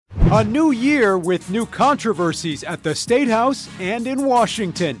A new year with new controversies at the Statehouse and in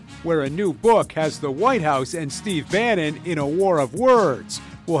Washington, where a new book has the White House and Steve Bannon in a war of words.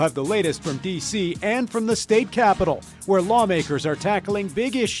 We'll have the latest from D.C. and from the state capitol, where lawmakers are tackling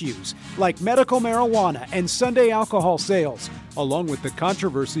big issues like medical marijuana and Sunday alcohol sales, along with the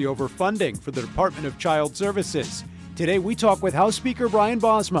controversy over funding for the Department of Child Services. Today we talk with House Speaker Brian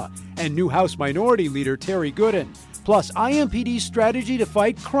Bosma and new House Minority Leader Terry Goodin, plus IMPD's strategy to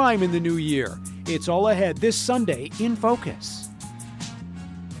fight crime in the new year. It's all ahead this Sunday in Focus.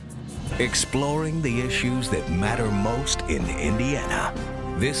 Exploring the issues that matter most in Indiana.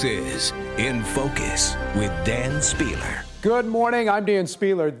 This is In Focus with Dan Spieler. Good morning, I'm Dan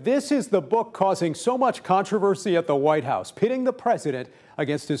Spieler. This is the book causing so much controversy at the White House, pitting the president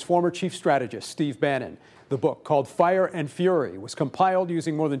against his former chief strategist, Steve Bannon. The book, called Fire and Fury, was compiled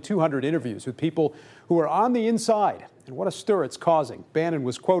using more than 200 interviews with people who are on the inside. And what a stir it's causing. Bannon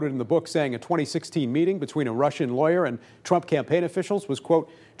was quoted in the book saying a 2016 meeting between a Russian lawyer and Trump campaign officials was, quote,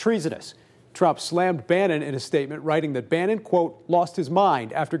 treasonous. Trump slammed Bannon in a statement, writing that Bannon, quote, lost his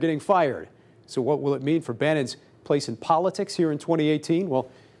mind after getting fired. So what will it mean for Bannon's place in politics here in 2018? Well,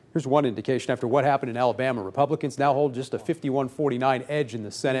 here's one indication. After what happened in Alabama, Republicans now hold just a 51-49 edge in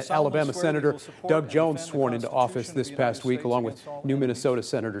the Senate. Alabama Senator Doug Jones sworn into office this past week, along with new Minnesota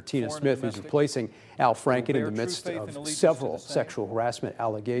Senator Tina Smith, who's replacing Al Franken in the midst of several sexual harassment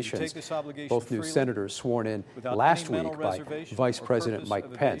allegations. Both new senators sworn in last week by Vice President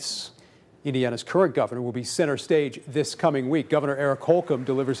Mike Pence. Indiana's current governor will be center stage this coming week. Governor Eric Holcomb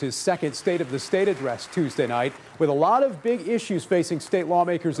delivers his second State of the State address Tuesday night with a lot of big issues facing state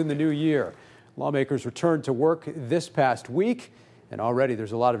lawmakers in the new year. Lawmakers returned to work this past week, and already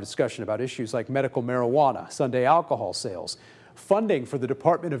there's a lot of discussion about issues like medical marijuana, Sunday alcohol sales, funding for the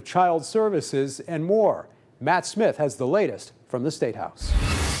Department of Child Services, and more. Matt Smith has the latest from the Statehouse.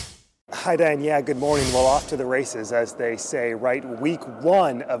 Hi, Dan. Yeah, good morning. Well, off to the races, as they say, right? Week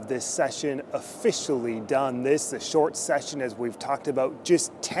one of this session officially done. This, a short session, as we've talked about,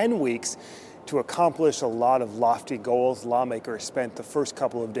 just 10 weeks to accomplish a lot of lofty goals. Lawmakers spent the first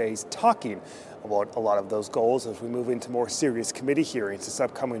couple of days talking about a lot of those goals as we move into more serious committee hearings this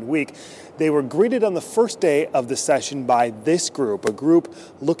upcoming week. They were greeted on the first day of the session by this group, a group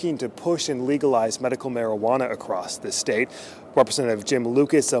looking to push and legalize medical marijuana across the state. Representative Jim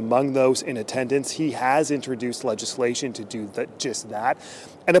Lucas among those in attendance. He has introduced legislation to do just that.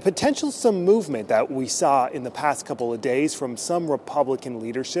 And a potential some movement that we saw in the past couple of days from some Republican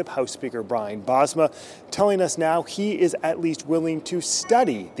leadership, House Speaker Brian Bosma, telling us now he is at least willing to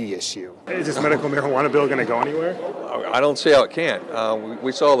study the issue. Is this medical marijuana bill going to go anywhere? I don't see how it can't.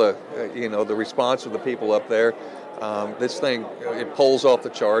 We saw the response of the people up there. This thing, it polls off the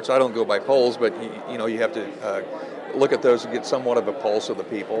charts. I don't go by polls, but you have to look at those and get somewhat of a pulse of the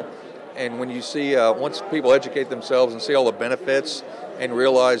people. And when you see, once people educate themselves and see all the benefits and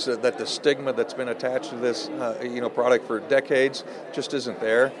realize that the stigma that's been attached to this, product for decades just isn't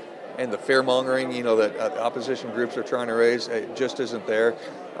there, and the fear-mongering, that opposition groups are trying to raise, it just isn't there.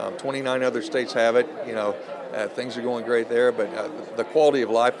 29 other states have it. Things are going great there, but the quality of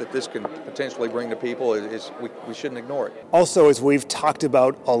life that this can potentially bring to people we shouldn't ignore it. Also, as we've talked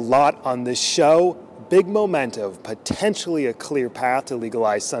about a lot on this show, big momentum, potentially a clear path to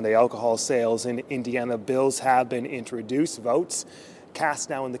legalize Sunday alcohol sales in Indiana. Bills have been introduced, votes cast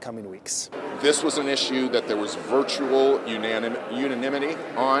now in the coming weeks. This was an issue that there was virtual unanimity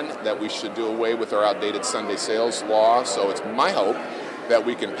on, that we should do away with our outdated Sunday sales law. So it's my hope that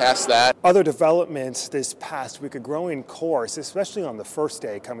we can pass that. Other developments this past week, a growing chorus, especially on the first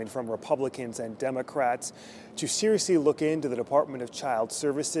day, coming from Republicans and Democrats, to seriously look into the Department of Child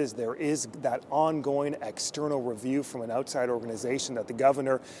Services. There is that ongoing external review from an outside organization that the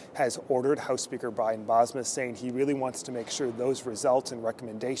governor has ordered. House Speaker Brian Bosma saying he really wants to make sure those results and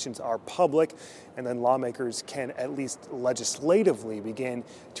recommendations are public, and then lawmakers can at least legislatively begin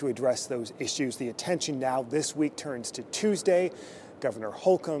to address those issues. The attention now this week turns to Tuesday, Governor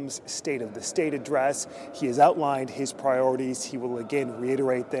Holcomb's State of the State address. He has outlined his priorities. He will again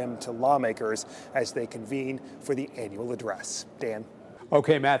reiterate them to lawmakers as they convene for the annual address. Dan.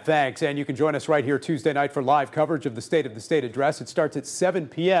 Okay, Matt, thanks. And you can join us right here Tuesday night for live coverage of the State of the State address. It starts at 7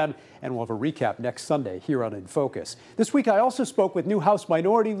 p.m. and we'll have a recap next Sunday here on In Focus. This week, I also spoke with new House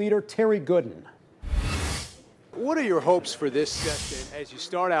Minority Leader Terry Goodin. What are your hopes for this session as you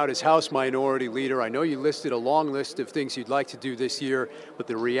start out as House Minority Leader? I know you listed a long list of things you'd like to do this year, but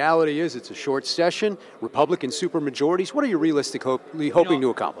the reality is it's a short session, Republican supermajorities. What are you realistically hoping to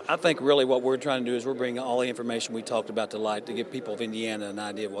accomplish? I think really what we're trying to do is we're bringing all the information we talked about to light to give people of Indiana an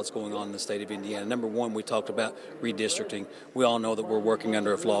idea of what's going on in the state of Indiana. Number one, we talked about redistricting. We all know that we're working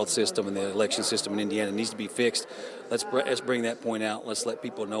under a flawed system, and the election system in Indiana needs to be fixed. Let's bring that point out. Let's let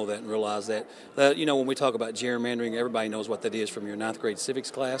people know that and realize that. When we talk about gerrymandering, everybody knows what that is from your 9th grade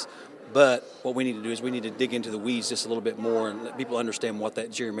civics class. But what we need to do is we need to dig into the weeds just a little bit more and let people understand what that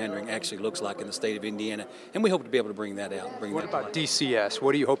gerrymandering actually looks like in the state of Indiana. And we hope to be able to bring that out. What about DCS?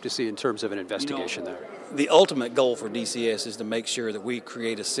 What do you hope to see in terms of an investigation there? The ultimate goal for DCS is to make sure that we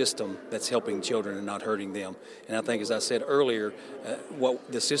create a system that's helping children and not hurting them. And I think, as I said earlier,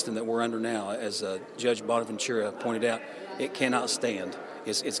 what the system that we're under now, as Judge Bonaventura pointed out, it cannot stand.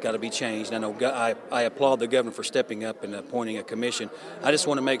 It's got to be changed. I know I applaud the governor for stepping up and appointing a commission. I just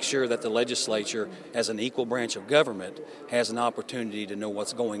want to make sure that the legislature, as an equal branch of government, has an opportunity to know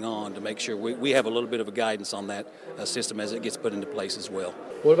what's going on, to make sure we have a little bit of a guidance on that system as it gets put into place as well.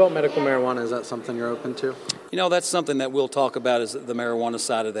 What about medical marijuana? Is that something you're open to? That's something that we'll talk about, is the marijuana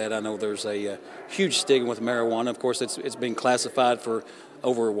side of that. I know there's a huge stigma with marijuana. Of course, it's been classified for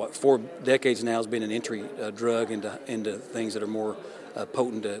over 4 decades now as being an entry drug into things that are more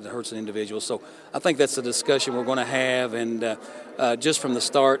potent that hurts an individual. So I think that's a discussion we're going to have, and just from the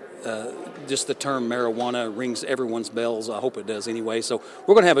start, just the term marijuana rings everyone's bells. I hope it does anyway. So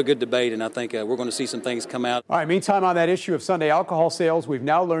we're going to have a good debate, and I think we're going to see some things come out. All right, meantime, on that issue of Sunday alcohol sales, we've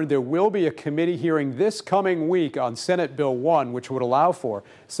now learned there will be a committee hearing this coming week on Senate Bill 1, which would allow for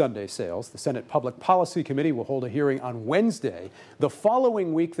Sunday sales. The Senate Public Policy Committee will hold a hearing on Wednesday. The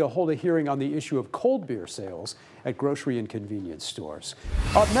following week, they'll hold a hearing on the issue of cold beer sales at grocery and convenience stores.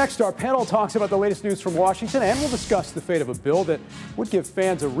 Up next, our panel talks about the latest news from Washington, and we'll discuss the fate of a bill that would give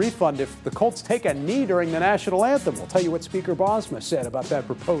fans a refund if the Colts take a knee during the national anthem. We'll tell you what Speaker Bosma said about that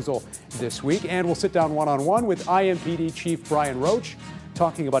proposal this week, and we'll sit down one-on-one with IMPD Chief Brian Roach,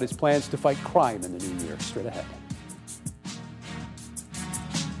 talking about his plans to fight crime in the new year. Straight ahead.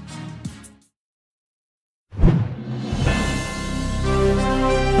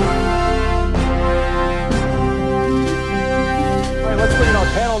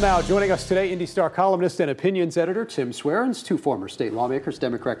 Now, joining us today, Indy Star columnist and opinions editor Tim Swearens, 2 former state lawmakers,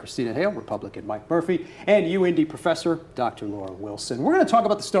 Democrat Christina Hale, Republican Mike Murphy, and UIndy professor Dr. Laura Wilson. We're going to talk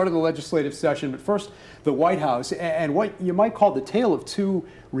about the start of the legislative session, but first, the White House and what you might call the tale of 2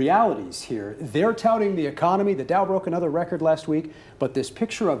 realities here. They're touting the economy. The Dow broke another record last week, but this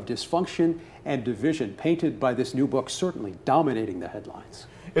picture of dysfunction and division painted by this new book certainly dominating the headlines.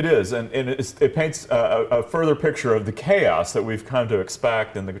 It is, and it paints a further picture of the chaos that we've come to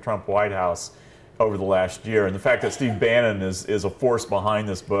expect in the Trump White House over the last year. And the fact that Steve Bannon is a force behind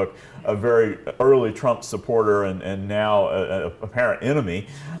this book, a very early Trump supporter and now an apparent enemy,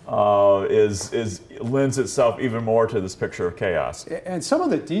 lends itself even more to this picture of chaos. And some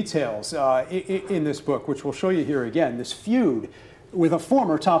of the details in this book, which we'll show you here again, this feud with a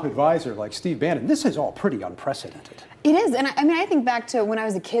former top advisor like Steve Bannon, this is all pretty unprecedented. It is, and I think back to when I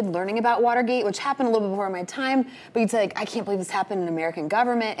was a kid learning about Watergate, which happened a little bit before my time, but you'd say, I can't believe this happened in American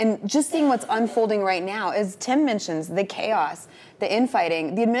government, and just seeing what's unfolding right now, as Tim mentions, the chaos, the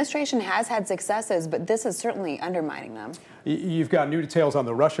infighting. The administration has had successes, but this is certainly undermining them. You've got new details on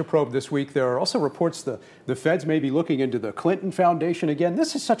the Russia probe this week. There are also reports the feds may be looking into the Clinton Foundation again.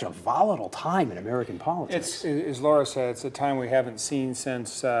 This is such a volatile time in American politics. As Laura said, it's a time we haven't seen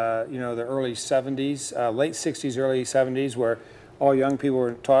since the early 70s, late 60s, early 70s, where all young people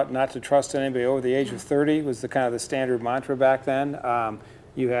were taught not to trust anybody over the age of 30 was the kind of the standard mantra back then.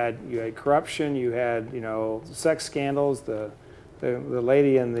 You had corruption, you had sex scandals, the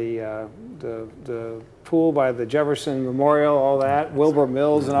lady in the pool by the Jefferson Memorial, all that, Wilbur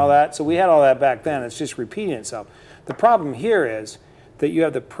Mills and all that. So we had all that back then. It's just repeating itself. The problem here is that you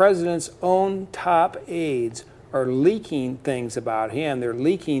have the president's own top aides are leaking things about him. They're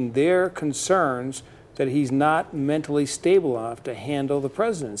leaking their concerns that he's not mentally stable enough to handle the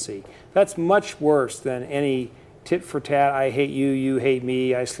presidency. That's much worse than any tit for tat, I hate you, you hate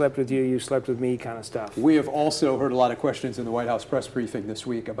me, I slept with you, you slept with me kind of stuff. We have also heard a lot of questions in the White House press briefing this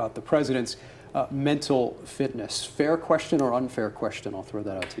week about the president's mental fitness. Fair question or unfair question? I'll throw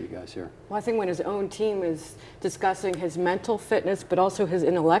that out to you guys here. Well, I think when his own team is discussing his mental fitness, but also his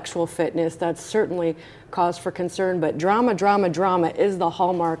intellectual fitness, that's certainly cause for concern. But drama, drama, drama is the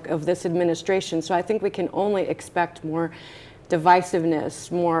hallmark of this administration. So I think we can only expect more. divisiveness,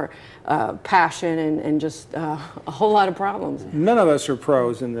 more passion, and just a whole lot of problems. None of us are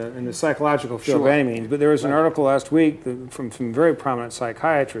pros in the psychological field by any means, but there was an article last week from some very prominent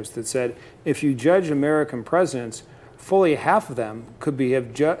psychiatrists that said if you judge American presidents, fully half of them could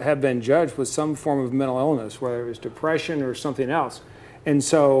have been judged with some form of mental illness, whether it was depression or something else. And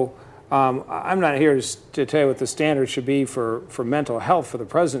so I'm not here to tell you what the standard should be for mental health for the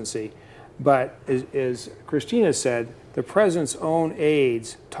presidency, but as Christina said, the president's own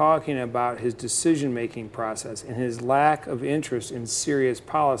aides talking about his decision-making process and his lack of interest in serious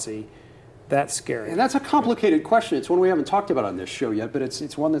policy, that's scary. And that's a complicated question. It's one we haven't talked about on this show yet, but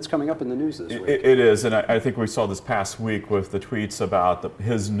it's one that's coming up in the news this week. It is, and I think we saw this past week with the tweets about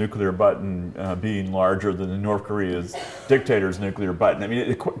his nuclear button being larger than the North Korea's dictator's nuclear button. I mean,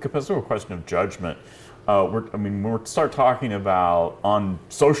 it comes to a question of judgment. When we start talking about on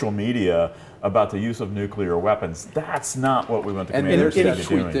social media about the use of nuclear weapons, that's not what we want the commanders to be doing. And there's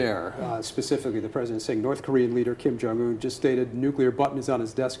a tweet there, specifically the president saying North Korean leader Kim Jong-un just stated nuclear button is on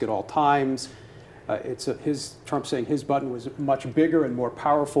his desk at all times. Trump saying his button was much bigger and more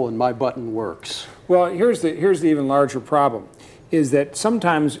powerful, and my button works. Well, here's the even larger problem, is that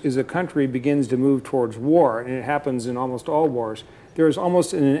sometimes as a country begins to move towards war, and it happens in almost all wars, there's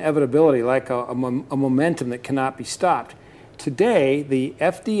almost an inevitability, like a momentum that cannot be stopped. Today, the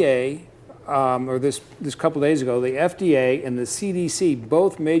FDA, or this couple days ago, the FDA and the CDC,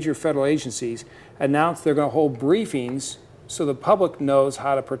 both major federal agencies, announced they're going to hold briefings so the public knows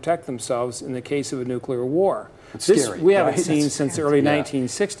how to protect themselves in the case of a nuclear war. This scary, we haven't right? seen since the early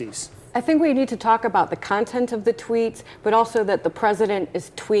 1960s. I think we need to talk about the content of the tweets, but also that the president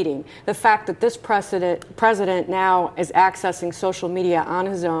is tweeting. The fact that this president now is accessing social media on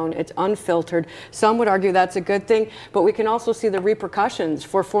his own, it's unfiltered. Some would argue that's a good thing, but we can also see the repercussions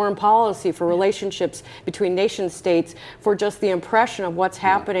for foreign policy, for relationships between nation states, for just the impression of what's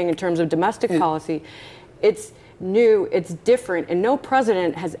happening in terms of domestic policy. It's new, it's different, and no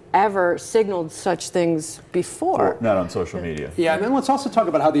president has ever signaled such things before. Not on social media. Yeah, and then let's also talk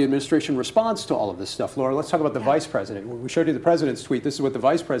about how the administration responds to all of this stuff. Laura, let's talk about the vice president. We showed you the president's tweet. This is what the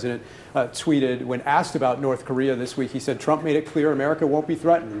vice president tweeted when asked about North Korea this week. He said, Trump made it clear America won't be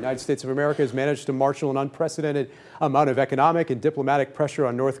threatened. The United States of America has managed to marshal an unprecedented amount of economic and diplomatic pressure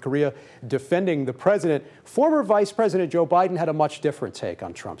on North Korea, defending the president. Former Vice President Joe Biden had a much different take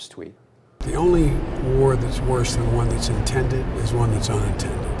on Trump's tweet. The only war that's worse than one that's intended is one that's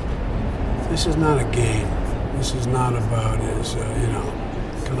unintended. This is not a game. This is not about,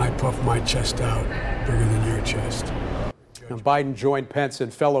 can I puff my chest out bigger than your chest? Now, Biden joined Pence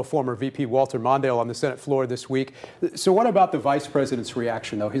and fellow former VP Walter Mondale on the Senate floor this week. So what about the vice president's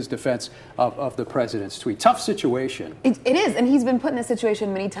reaction, though, his defense of the president's tweet? Tough situation. It is, and he's been put in this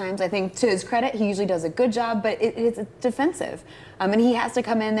situation many times. I think to his credit, he usually does a good job, but it's defensive. And he has to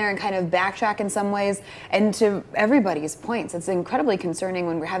come in there and kind of backtrack in some ways. And to everybody's points, it's incredibly concerning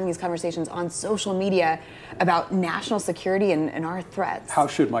when we're having these conversations on social media about national security and our threats. How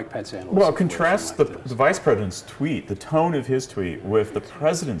should Mike Pence handle Well, contrast the vice president's tweet, the tone of his tweet, with the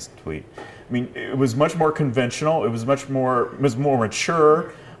president's tweet. I mean, it was much more conventional. It was more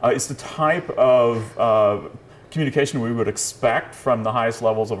mature. It's the type of communication we would expect from the highest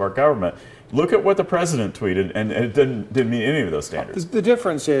levels of our government. Look at what the president tweeted, and it didn't meet any of those standards. The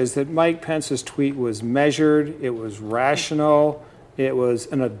difference is that Mike Pence's tweet was measured, it was rational, it was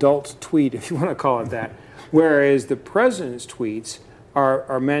an adult tweet, if you want to call it that. Whereas the president's tweets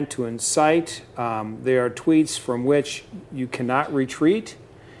are meant to incite. They are tweets from which you cannot retreat.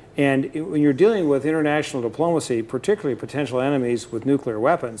 And when you're dealing with international diplomacy, particularly potential enemies with nuclear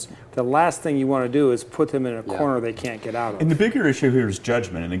weapons, the last thing you want to do is put them in a corner they can't get out of. And the bigger issue here is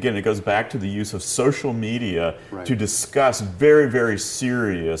judgment. And again, it goes back to the use of social media to discuss very, very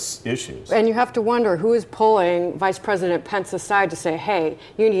serious issues. And you have to wonder who is pulling Vice President Pence aside to say, hey,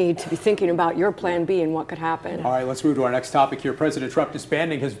 you need to be thinking about your plan B and what could happen. All right, let's move to our next topic here. President Trump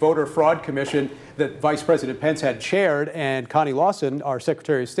disbanding his voter fraud commission that Vice President Pence had chaired, and Connie Lawson, our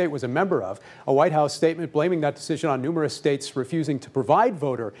Secretary of State, was a member of. A White House statement blaming that decision on numerous states refusing to provide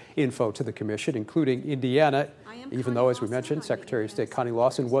voter info to the commission, including Indiana, even though, as we mentioned, Secretary of State Connie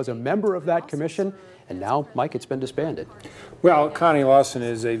Lawson was a member of that commission. And now, Mike, it's been disbanded. Well, Connie Lawson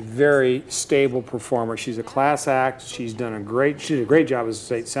is a very stable performer. She's a class act. She did a great job as a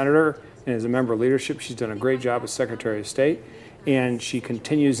state senator, and as a member of leadership, she's done a great job as Secretary of State. And she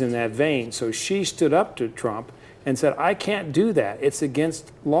continues in that vein. So she stood up to Trump and said, I can't do that. It's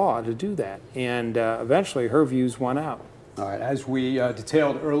against law to do that. And eventually her views won out. All right, as we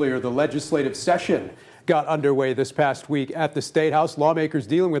detailed earlier, the legislative session got underway this past week at the Statehouse. Lawmakers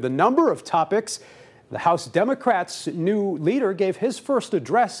dealing with a number of topics. The House Democrats' new leader gave his first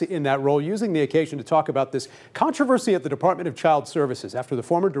address in that role, using the occasion to talk about this controversy at the Department of Child Services. After the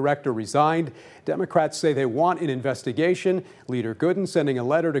former director resigned, Democrats say they want an investigation. Leader Goodin sending a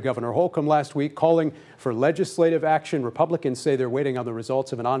letter to Governor Holcomb last week calling for legislative action. Republicans say they're waiting on the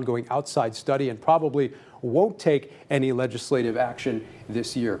results of an ongoing outside study and probably won't take any legislative action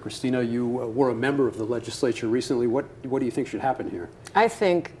this year. Christina, you were a member of the legislature recently. What do you think should happen here? I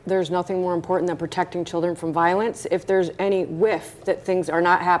think there's nothing more important than protecting children from violence. If there's any whiff that things are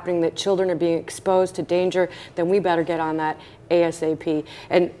not happening, that children are being exposed to danger, then we better get on that ASAP.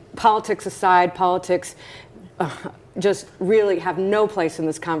 And politics aside, politics just really have no place in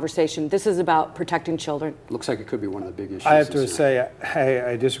this conversation. This is about protecting children. Looks like it could be one of the big issues. I have to say,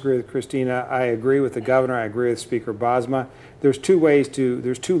 I disagree with Christina. I agree with the governor. I agree with Speaker Bosma. There's two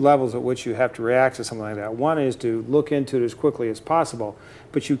levels at which you have to react to something like that. One is to look into it as quickly as possible,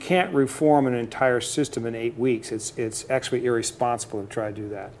 but you can't reform an entire system in 8 weeks. It's actually irresponsible to try to do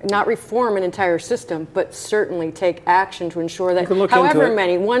that. Not reform an entire system, but certainly take action to ensure that however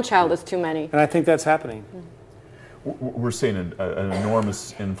many, one child is too many. And I think that's happening. We're seeing an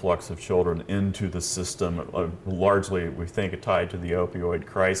enormous influx of children into the system, largely, we think, tied to the opioid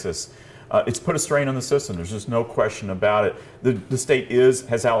crisis. It's put a strain on the system. There's just no question about it. The state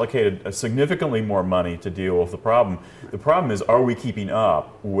has allocated significantly more money to deal with the problem. The problem is, are we keeping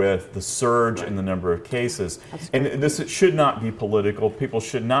up with the surge in the number of cases? And it should not be political. People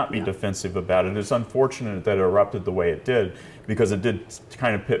should not be defensive about it. It's unfortunate that it erupted the way it did, because it did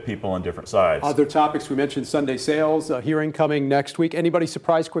kind of pit people on different sides. Other topics, we mentioned Sunday sales, a hearing coming next week. Anybody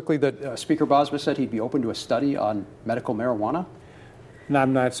surprised quickly that Speaker Bosma said he'd be open to a study on medical marijuana? No,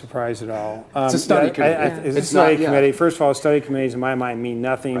 I'm not surprised at all. It's a study committee. It's a study committee. First of all, study committees in my mind mean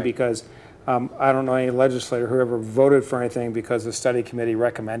nothing because I don't know any legislator who ever voted for anything because the study committee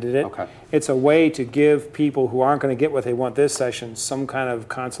recommended it. Okay. It's a way to give people who aren't going to get what they want this session some kind of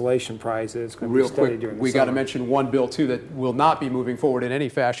consolation prize that it's going to be studied during the summer. We got to mention one bill, too, that will not be moving forward in any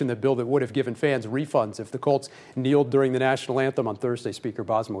fashion, the bill that would have given fans refunds if the Colts kneeled during the national anthem on Thursday. Speaker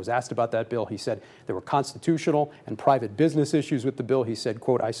Bosma was asked about that bill. He said there were constitutional and private business issues with the bill. He said,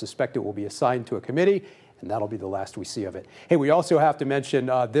 quote, "I suspect it will be assigned to a committee, and that'll be the last we see of it." Hey, we also have to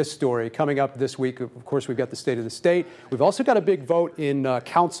mention this story coming up this week. Of course, we've got the State of the State. We've also got a big vote in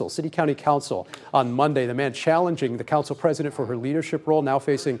council, City County Council on Monday. The man challenging the council president for her leadership role now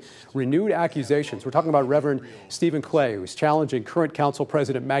facing renewed accusations. We're talking about Reverend Stephen Clay, who's challenging current council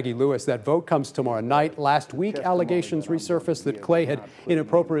president Maggie Lewis. That vote comes tomorrow night. Last week, allegations resurfaced that Clay had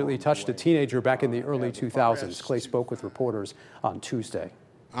inappropriately touched a teenager back in the early 2000s. Clay spoke with reporters on Tuesday.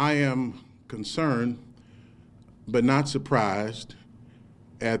 I am concerned but not surprised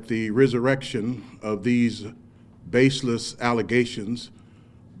at the resurrection of these baseless allegations,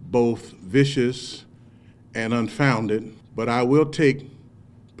 both vicious and unfounded. But I will take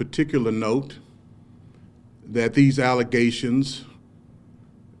particular note that these allegations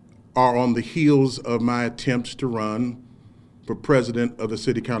are on the heels of my attempts to run for president of the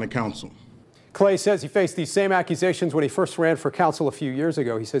City County Council. Clay says he faced these same accusations when he first ran for council a few years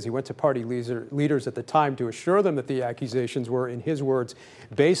ago. He says he went to party leaders at the time to assure them that the accusations were, in his words,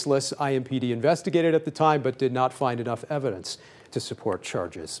 baseless. IMPD investigated at the time but did not find enough evidence to support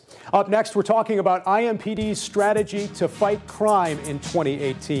charges. Up next, we're talking about IMPD's strategy to fight crime in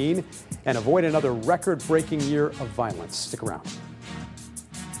 2018 and avoid another record-breaking year of violence. Stick around.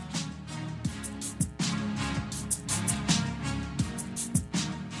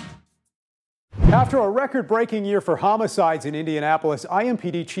 After a record-breaking year for homicides in Indianapolis,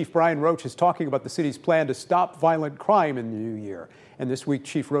 IMPD Chief Brian Roach is talking about the city's plan to stop violent crime in the new year. And this week,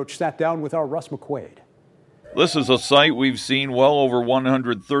 Chief Roach sat down with our Russ McQuaid. This is a sight we've seen well over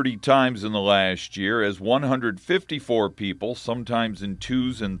 130 times in the last year, as 154 people, sometimes in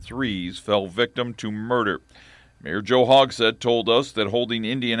twos and threes, fell victim to murder. Mayor Joe Hogsett told us that holding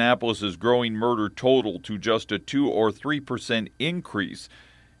Indianapolis's growing murder total to just a 2 or 3% increase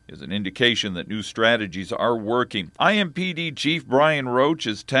is an indication that new strategies are working. IMPD Chief Brian Roach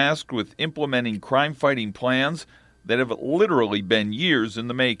is tasked with implementing crime-fighting plans that have literally been years in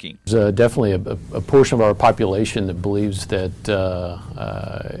the making. There's definitely a portion of our population that believes that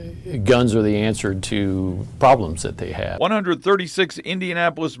guns are the answer to problems that they have. 136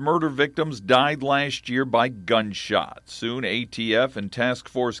 Indianapolis murder victims died last year by gunshot. Soon, ATF and task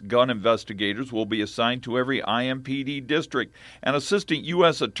force gun investigators will be assigned to every IMPD district, and assistant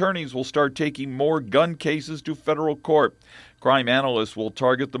U.S. attorneys will start taking more gun cases to federal court. Crime analysts will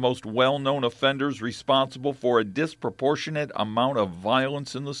target the most well-known offenders responsible for a disproportionate amount of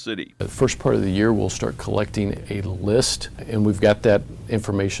violence in the city. The first part of the year, we'll start collecting a list, and we've got that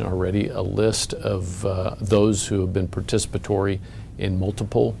information already, a list of those who have been participatory in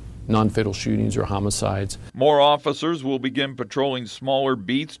multiple non-fatal shootings or homicides. More officers will begin patrolling smaller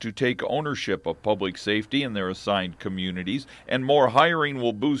beats to take ownership of public safety in their assigned communities, and more hiring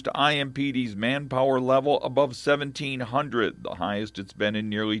will boost IMPD's manpower level above 1,700, the highest it's been in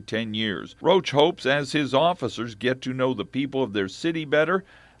nearly 10 years. Roach hopes as his officers get to know the people of their city better,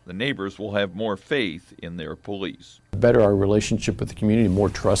 the neighbors will have more faith in their police. The better our relationship with the community, the more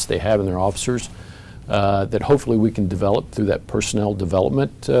trust they have in their officers, that hopefully we can develop through that personnel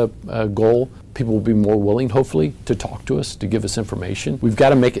development goal. People will be more willing, hopefully, to talk to us, to give us information. We've got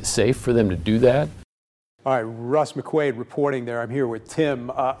to make it safe for them to do that. All right, Russ McQuaid reporting there. I'm here with Tim.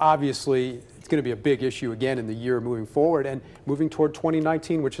 Obviously, it's going to be a big issue again in the year moving forward and moving toward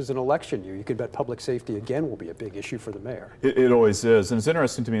 2019, which is an election year. You can bet public safety again will be a big issue for the mayor. It always is. And it's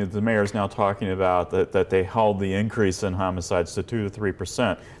interesting to me that the mayor is now talking about that they held the increase in homicides to 2 to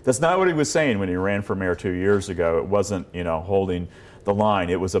 3%. That's not what he was saying when he ran for mayor 2 years ago. It wasn't, holding the line.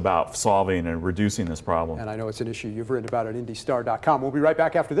 It was about solving and reducing this problem. And I know it's an issue you've written about at IndyStar.com. We'll be right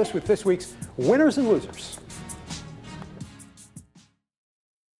back after this with this week's Winners and Losers.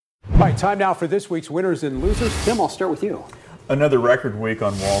 All right, time now for this week's Winners and Losers. Tim, I'll start with you. Another record week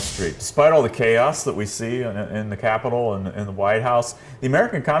on Wall Street. Despite all the chaos that we see in the Capitol and in the White House, the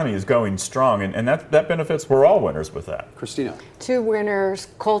American economy is going strong, and that benefits, we're all winners with that. Christina. 2 winners,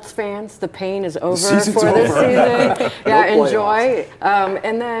 Colts fans, the pain is over for this season. Yeah, enjoy.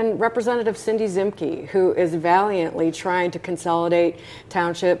 And then Representative Cindy Zimke, who is valiantly trying to consolidate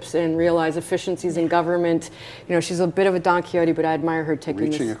townships and realize efficiencies in government. She's a bit of a Don Quixote, but I admire her taking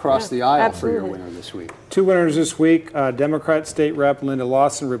reaching across the aisle absolutely. for your winner this week. 2 winners this week, Democrat State Rep Linda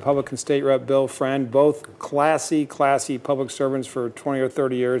Lawson, Republican State Rep Bill Friend, both classy public servants for 20 or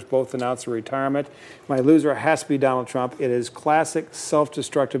 30 years, both announced their retirement. My loser has to be Donald Trump. It is classic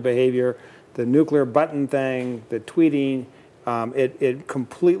self-destructive behavior, the nuclear button thing, the tweeting. It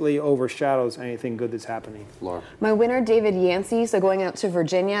completely overshadows anything good that's happening. Laura. My winner, David Yancey, so going out to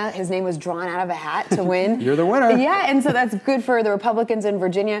Virginia, his name was drawn out of a hat to win. You're the winner. Yeah, and so that's good for the Republicans in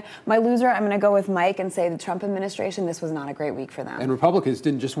Virginia. My loser, I'm going to go with Mike and say the Trump administration, this was not a great week for them. And Republicans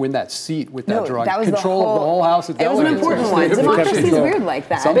didn't just win that seat with that drawing. That was Control of the whole House of Delegates. It was an important one. Democracy is weird like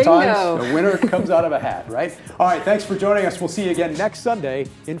that. Sometimes the winner comes out of a hat, right? All right, thanks for joining us. We'll see you again next Sunday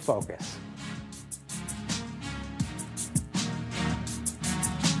in Focus.